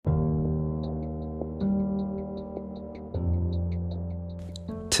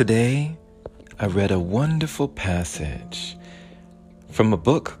Today, I read a wonderful passage from a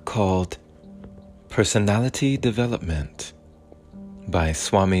book called Personality Development by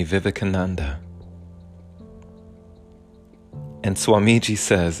Swami Vivekananda. And Swamiji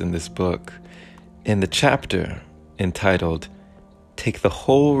says in this book, in the chapter entitled, "Take the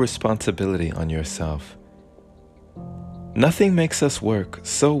whole responsibility on yourself," nothing makes us work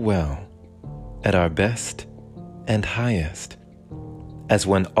so well at our best and highest as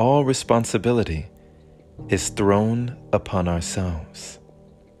when all responsibility is thrown upon ourselves.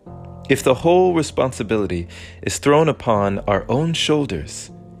 If the whole responsibility is thrown upon our own shoulders,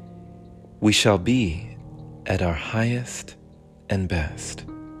 we shall be at our highest and best.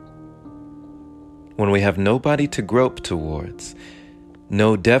 When we have nobody to grope towards,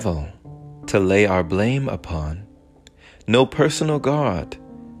 no devil to lay our blame upon, no personal God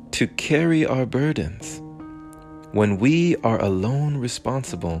to carry our burdens, when we are alone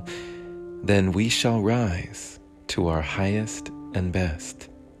responsible, then we shall rise to our highest and best.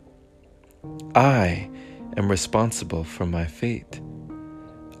 I am responsible for my fate.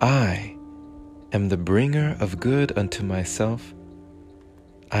 I am the bringer of good unto myself.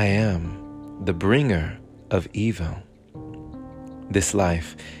 I am the bringer of evil. This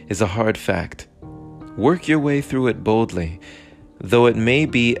life is a hard fact. Work your way through it boldly, though it may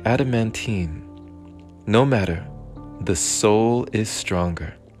be adamantine. No matter, the soul is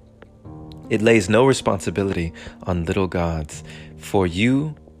stronger. It lays no responsibility on little gods, for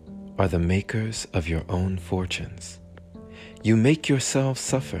you are the makers of your own fortunes. You make yourselves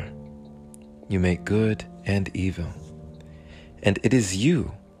suffer. You make good and evil. And it is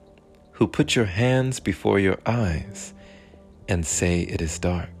you who put your hands before your eyes and say it is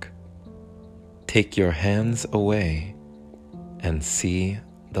dark. Take your hands away and see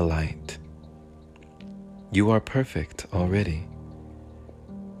the light. You are perfect already,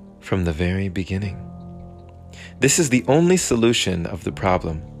 from the very beginning. This is the only solution of the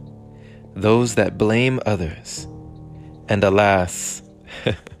problem. Those that blame others, and alas,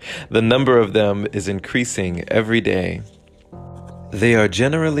 the number of them is increasing every day. They are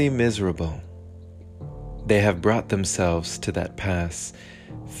generally miserable. They have brought themselves to that pass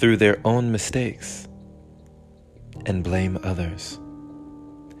through their own mistakes and blame others.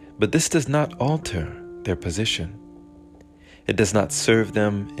 But this does not alter their position. It does not serve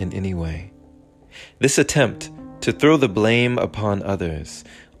them in any way. This attempt to throw the blame upon others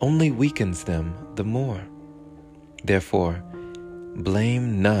only weakens them the more. Therefore,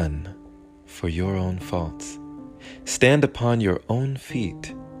 blame none for your own faults. Stand upon your own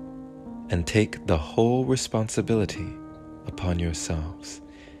feet and take the whole responsibility upon yourselves.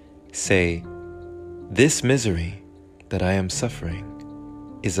 Say, "This misery that I am suffering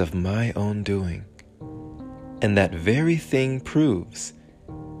is of my own doing." And that very thing proves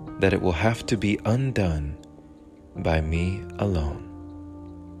that it will have to be undone by me alone.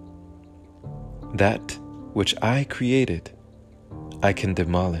 That which I created, I can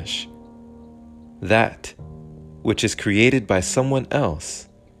demolish. That which is created by someone else,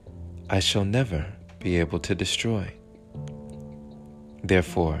 I shall never be able to destroy.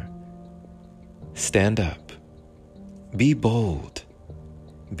 Therefore, stand up, be bold,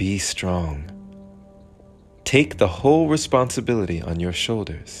 be strong. Take the whole responsibility on your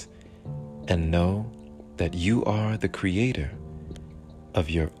shoulders and know that you are the creator of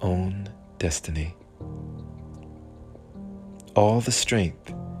your own destiny. All the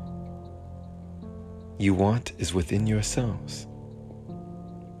strength you want is within yourselves.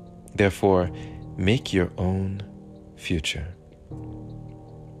 Therefore, make your own future.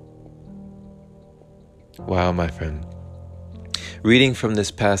 Wow, my friend. Reading from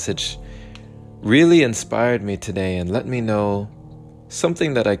this passage really inspired me today and let me know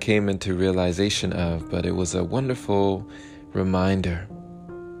something that I came into realization of, but it was a wonderful reminder.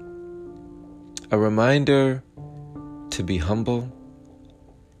 A reminder to be humble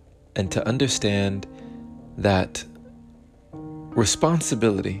and to understand that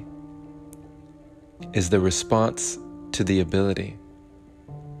responsibility is the response to the ability.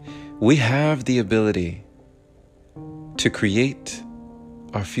 We have the ability to create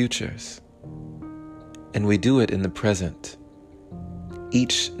our futures. And we do it in the present.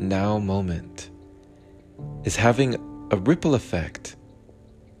 Each now moment is having a ripple effect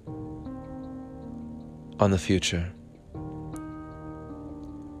on the future,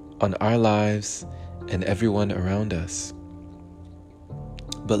 on our lives and everyone around us.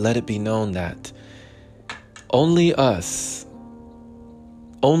 But let it be known that only us,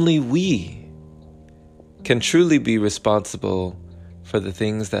 only we can truly be responsible for the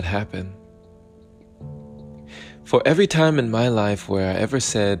things that happen. For every time in my life where I ever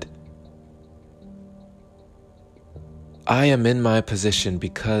said, I am in my position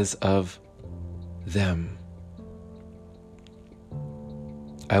because of them,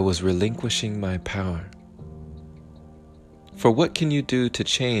 I was relinquishing my power. For what can you do to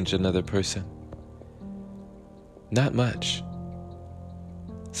change another person? Not much.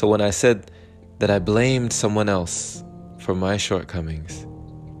 So when I said that I blamed someone else for my shortcomings,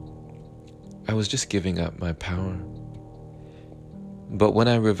 I was just giving up my power. But when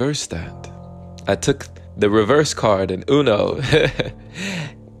I reversed that, I took the reverse card in Uno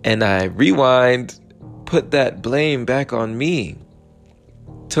and I rewind, put that blame back on me,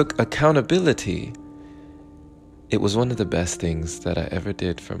 took accountability. It was one of the best things that I ever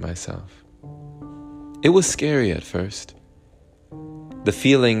did for myself. It was scary at first. The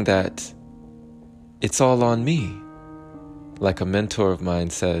feeling that it's all on me. Like a mentor of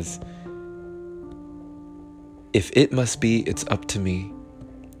mine says, if it must be, it's up to me.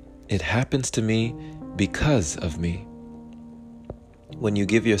 It happens to me because of me. When you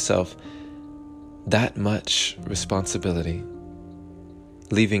give yourself that much responsibility,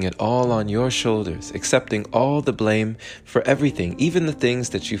 leaving it all on your shoulders, accepting all the blame for everything, even the things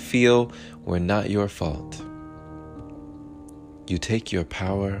that you feel were not your fault, you take your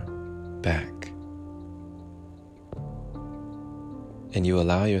power back. And you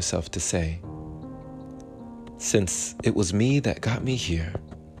allow yourself to say, since it was me that got me here,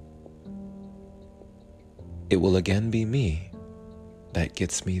 it will again be me that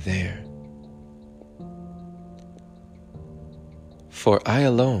gets me there. For I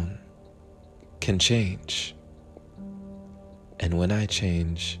alone can change. And when I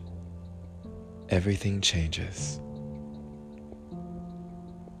change, everything changes.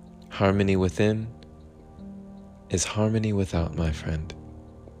 Harmony within is harmony without, my friend.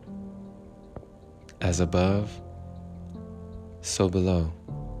 As above, so below.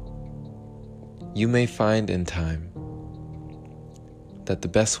 You may find in time that the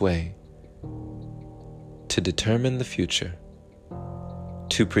best way to determine the future,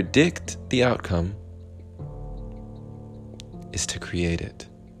 to predict the outcome, is to create it.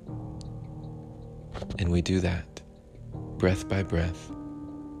 And we do that breath by breath,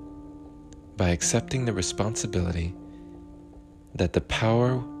 by accepting the responsibility that the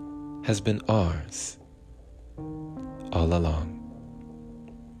power has been ours all along.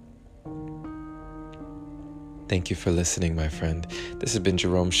 Thank you for listening, my friend. This has been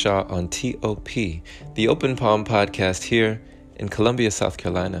Jerome Shaw on TOP, the Open Palm podcast here in Columbia, South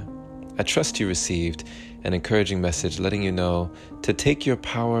Carolina. I trust you received an encouraging message letting you know to take your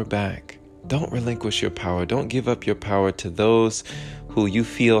power back. Don't relinquish your power. Don't give up your power to those who you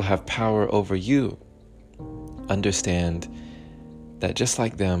feel have power over you. Understand that just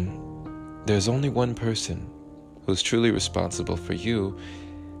like them, there's only one person who's truly responsible for you,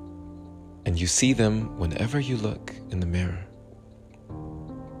 and you see them whenever you look in the mirror,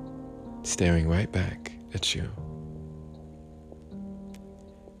 staring right back at you.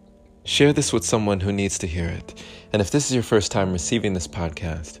 Share this with someone who needs to hear it. And if this is your first time receiving this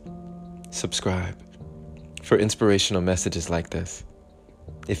podcast, subscribe for inspirational messages like this.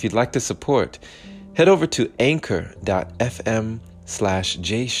 If you'd like to support, head over to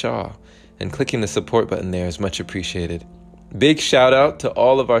anchor.fm/jshaw, and clicking the support button there is much appreciated. Big shout out to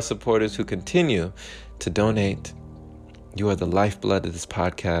all of our supporters who continue to donate. You are the lifeblood of this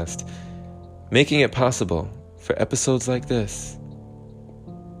podcast, making it possible for episodes like this.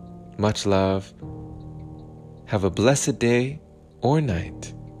 Much love. Have a blessed day or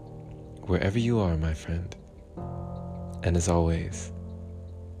night, wherever you are, my friend. And as always,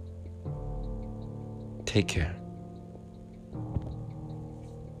 take care.